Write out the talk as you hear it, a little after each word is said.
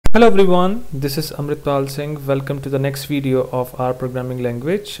Hello everyone, this is Amritpal Singh. Welcome to the next video of our programming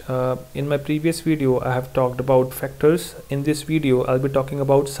language. In my previous video, I have talked about factors. In this video, I'll be talking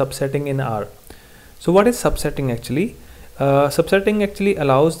about subsetting in R. So what is subsetting actually? Subsetting actually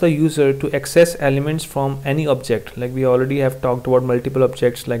allows the user to access elements from any object. Like we already have talked about multiple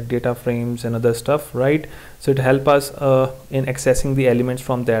objects like data frames and other stuff, right? So it helps us in accessing the elements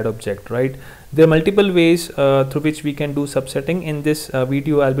from that object, right? There are multiple ways through which we can do subsetting. In this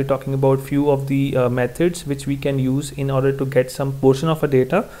video, I'll be talking about few of the methods which we can use in order to get some portion of a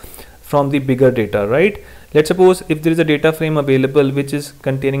data from the bigger data, right? Let's suppose if there is a data frame available which is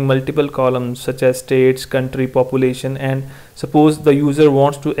containing multiple columns such as states, country, population, and suppose the user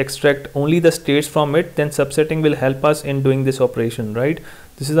wants to extract only the states from it, then subsetting will help us in doing this operation, right?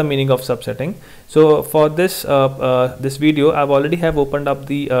 This is the meaning of subsetting. So for this this video, I've already have opened up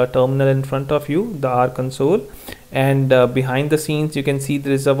the terminal in front of you, the R console, and behind the scenes you can see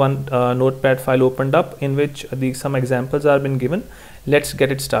there is a one notepad file opened up in which some examples are been given. Let's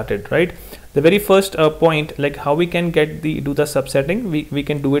get it started, right? The very first point, like how we can do the subsetting, we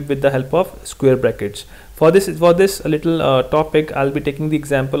can do it with the help of square brackets. For this little topic, I'll be taking the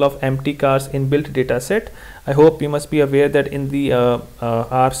example of empty cars inbuilt data set. I hope you must be aware that in the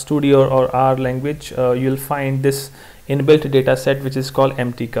R Studio or R language, you'll find this inbuilt data set which is called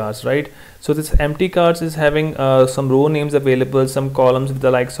empty cars, right? So this empty cars is having some row names available, some columns with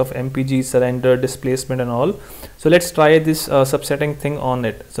the likes of MPG, surrender, displacement and all. So let's try this subsetting thing on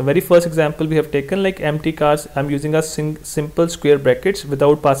it. So very first example we have taken, like empty cars, I'm using a simple square brackets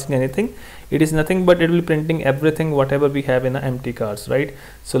without passing anything. It is nothing but it will be printing everything whatever we have in a empty cars, right?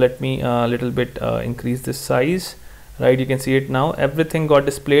 So let me little bit increase this size, right? You can see it now, everything got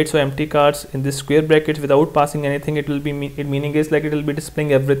displayed. So empty cars in this square brackets without passing anything, it will be meaning is like it will be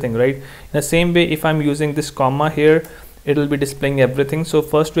displaying everything, right? In the same way, if I'm using this comma here, it will be displaying everything. So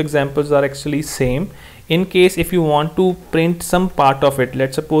first two examples are actually same. In case if you want to print some part of it,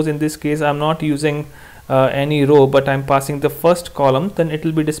 let's suppose in this case I'm not using any row but I'm passing the first column, then it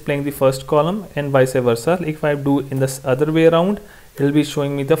will be displaying the first column, and vice versa. If I do in this other way around, it will be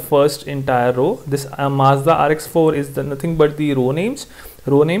showing me the first entire row. This Mazda RX-4 is nothing but the row name,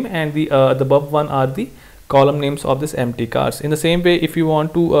 and the above one are the column names of this empty cars. In the same way, if you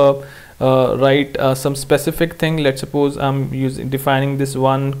want to write some specific thing, let's suppose I'm defining this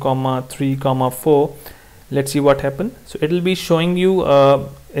 1, 3, 4. Let's see what happened. So it will be showing you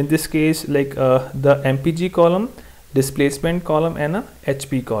in this case like the MPG column, displacement column, and a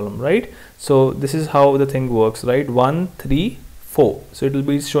HP column, right? So this is how the thing works, right? 1, 3, 4. So it will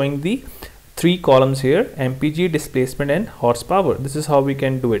be showing the 3 columns here, MPG, displacement, and horsepower. This is how we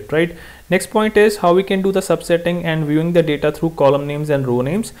can do it, right? Next point is how we can do the subsetting and viewing the data through column names and row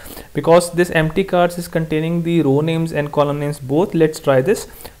names. Because this empty cars is containing the row names and column names both, let's try this.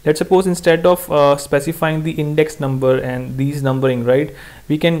 Let's suppose instead of specifying the index number and these numbering, right,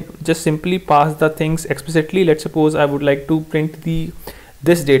 we can just simply pass the things explicitly. Let's suppose I would like to print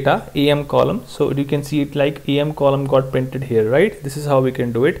this data AM column, so you can see it like AM column got printed here, right? This is how we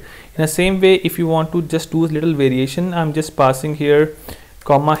can do it. In the same way, if you want to just do a little variation, I'm just passing here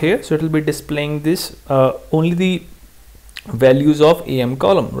comma here, so it will be displaying this only the values of AM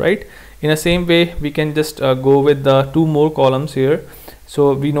column, right? In the same way, we can just go with the 2 more columns here.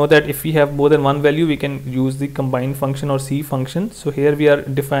 So we know that if we have more than one value, we can use the combine function or C function. So here we are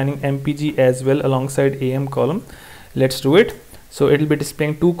defining MPG as well alongside AM column. Let's do it. So it will be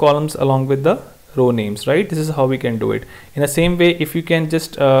displaying 2 columns along with the row names, right? This is how we can do it. In the same way, if you can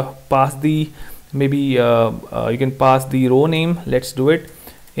just pass the you can pass the row name. Let's do it,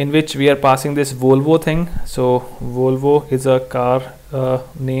 in which we are passing this Volvo thing. So Volvo is a car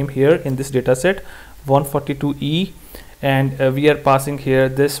name here in this data set, 142E, and we are passing here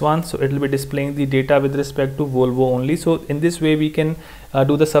this one, so it will be displaying the data with respect to Volvo only. So in this way we can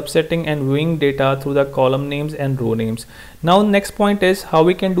do the subsetting and viewing data through the column names and row names. Now next point is how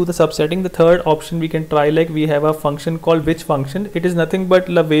we can do the subsetting. The third option we can try, like we have a function called which function. It is nothing but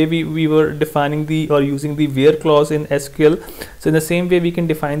the way we were defining or using the where clause in SQL. So in the same way we can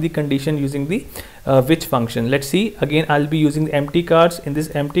define the condition using the which function. Let's see, again I'll be using the empty cars. In this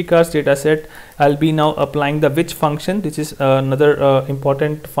empty cars data set, I'll be now applying the which function, which is another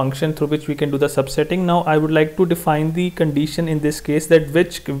important function through which we can do the subsetting. Now I would like to define the condition in this case, that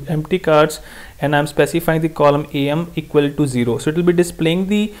which empty cars, and I'm specifying the column AM equal to 0. So it will be displaying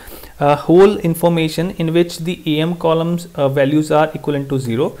the whole information in which the AM columns values are equivalent to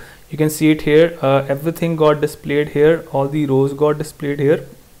 0. You can see it here, everything got displayed here, all the rows got displayed here.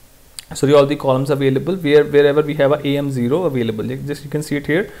 Sorry, all the columns available wherever we have a AM0 available. Just you can see it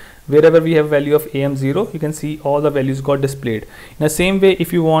here, wherever we have value of AM0, you can see all the values got displayed. In the same way,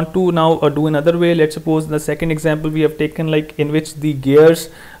 if you want to now do another way, let's suppose the second example we have taken, like in which the gears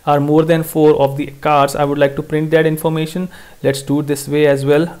are more than 4 of the cars, I would like to print that information. Let's do it this way as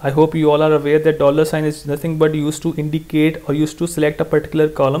well. I hope you all are aware that $ is nothing but used to indicate or used to select a particular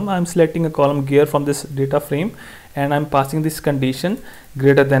column. I'm selecting a column gear from this data frame, and I'm passing this condition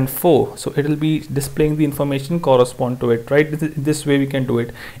greater than 4, so it will be displaying the information correspond to it, right? This way we can do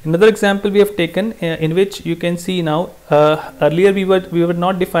it. Another example we have taken in which you can see now, earlier we were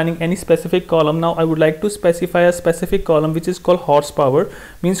not defining any specific column. Now I would like to specify a specific column which is called horsepower,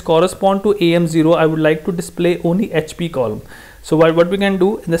 means correspond to AM0. I would like to display only HP column. So what we can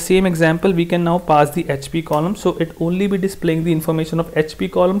do in the same example, we can now pass the HP column, so it only be displaying the information of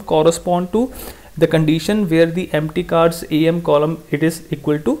HP column correspond to the condition where the empty cars AM column it is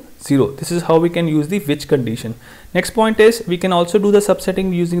equal to 0. This is how we can use the which condition. Next point is we can also do the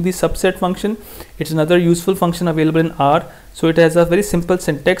subsetting using the subset function. It's another useful function available in R. So it has a very simple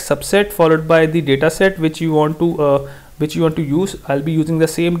syntax: subset followed by the data set which you want to use. I'll be using the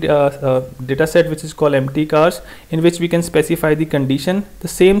same data set which is called empty cars, in which we can specify the condition. The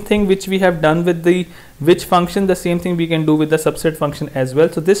same thing which we have done with the which function, the same thing we can do with the subset function as well.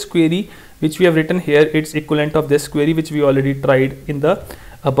 So this query which we have written here, it's equivalent of this query which we already tried in the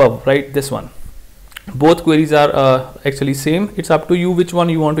above, right? This one. Both queries are actually same. It's up to you which one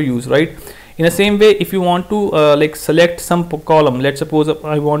you want to use, right? In the same way, if you want to like select some column, let's suppose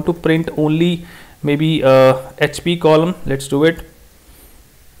I want to print only maybe HP column. Let's do it.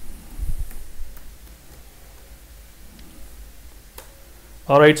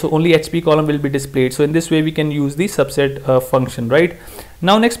 Alright, so only HP column will be displayed. So in this way we can use the subset function, right?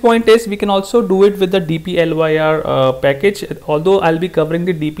 Now next point is we can also do it with the DPLYR package. Although I'll be covering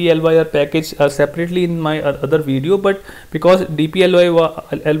the DPLYR package separately in my other video, but because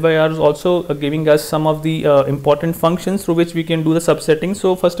DPLYR is also giving us some of the important functions through which we can do the subsetting.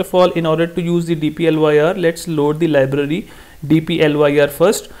 So first of all, in order to use the DPLYR, let's load the library DPLYR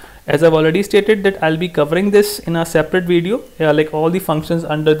first. As I've already stated that I'll be covering this in a separate video, like all the functions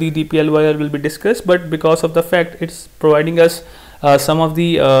under the DPLYR will be discussed, but because of the fact it's providing us some of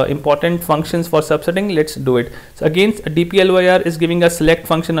the important functions for subsetting, let's do it. So again, DPLYR is giving us select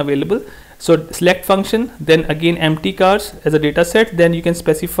function available. So select function, then again empty cars as a data set, then you can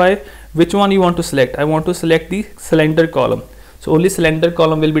specify which one you want to select. I want to select the cylinder column. So only cylinder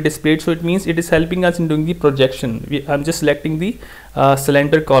column will be displayed. So it means it is helping us in doing the projection. I'm just selecting the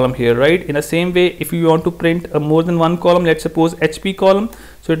cylinder column here, right? In the same way, if you want to print more than one column, let's suppose HP column,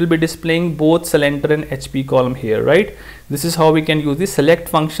 so it will be displaying both cylinder and HP column here, right? This is how we can use the select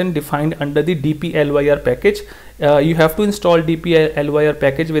function defined under the DPLYR package. You have to install DPLYR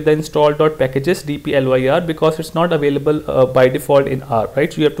package with the install.packages DPLYR because it's not available by default in R,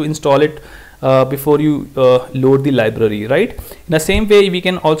 right? So you have to install it before you load the library, right? In the same way, we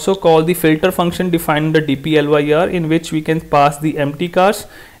can also call the filter function defined under DPLYR, in which we can pass the empty cars,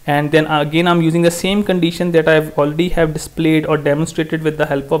 and then again I'm using the same condition that I've already have displayed or demonstrated with the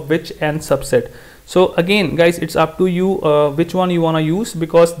help of which and subset. So again guys, it's up to you which one you want to use,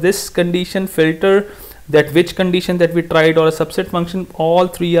 because this condition, filter, that which condition that we tried, or a subset function, all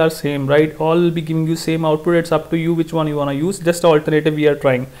three are same, right? All will be giving you same output. It's up to you which one you want to use. Just the alternative we are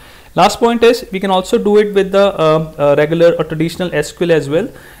trying. Last point is we can also do it with the regular or traditional SQL as well.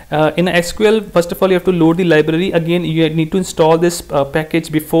 In SQL, first of all, you have to load the library. Again, you need to install this package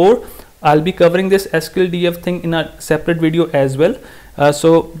before. I'll be covering this sqldf thing in a separate video as well.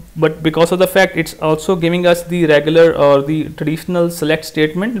 But because of the fact it's also giving us the regular or the traditional select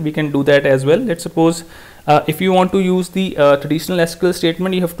statement, we can do that as well. Let's suppose if you want to use the traditional SQL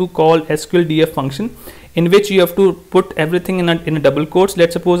statement, you have to call sqldf function, in which you have to put everything in a double quotes.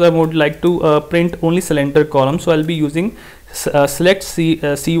 Let's suppose I would like to print only cylinder column, so I'll be using select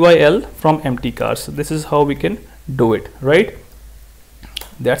cyl from empty cars. So this is how we can do it, right?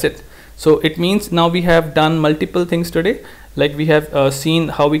 That's it. So it means now we have done multiple things today. Like we have seen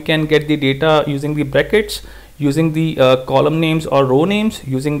how we can get the data using the brackets, using the column names or row names,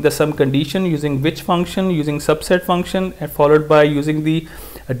 using the sum condition, using which function, using subset function, and followed by using the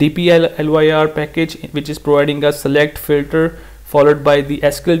DPLYR package, which is providing us select, filter, followed by the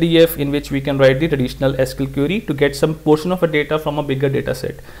sqldf, in which we can write the traditional SQL query to get some portion of a data from a bigger data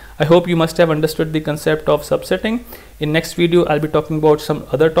set. I hope you must have understood the concept of subsetting. In next video, I'll be talking about some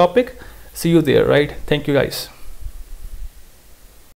other topic. See you there, right? Thank you guys.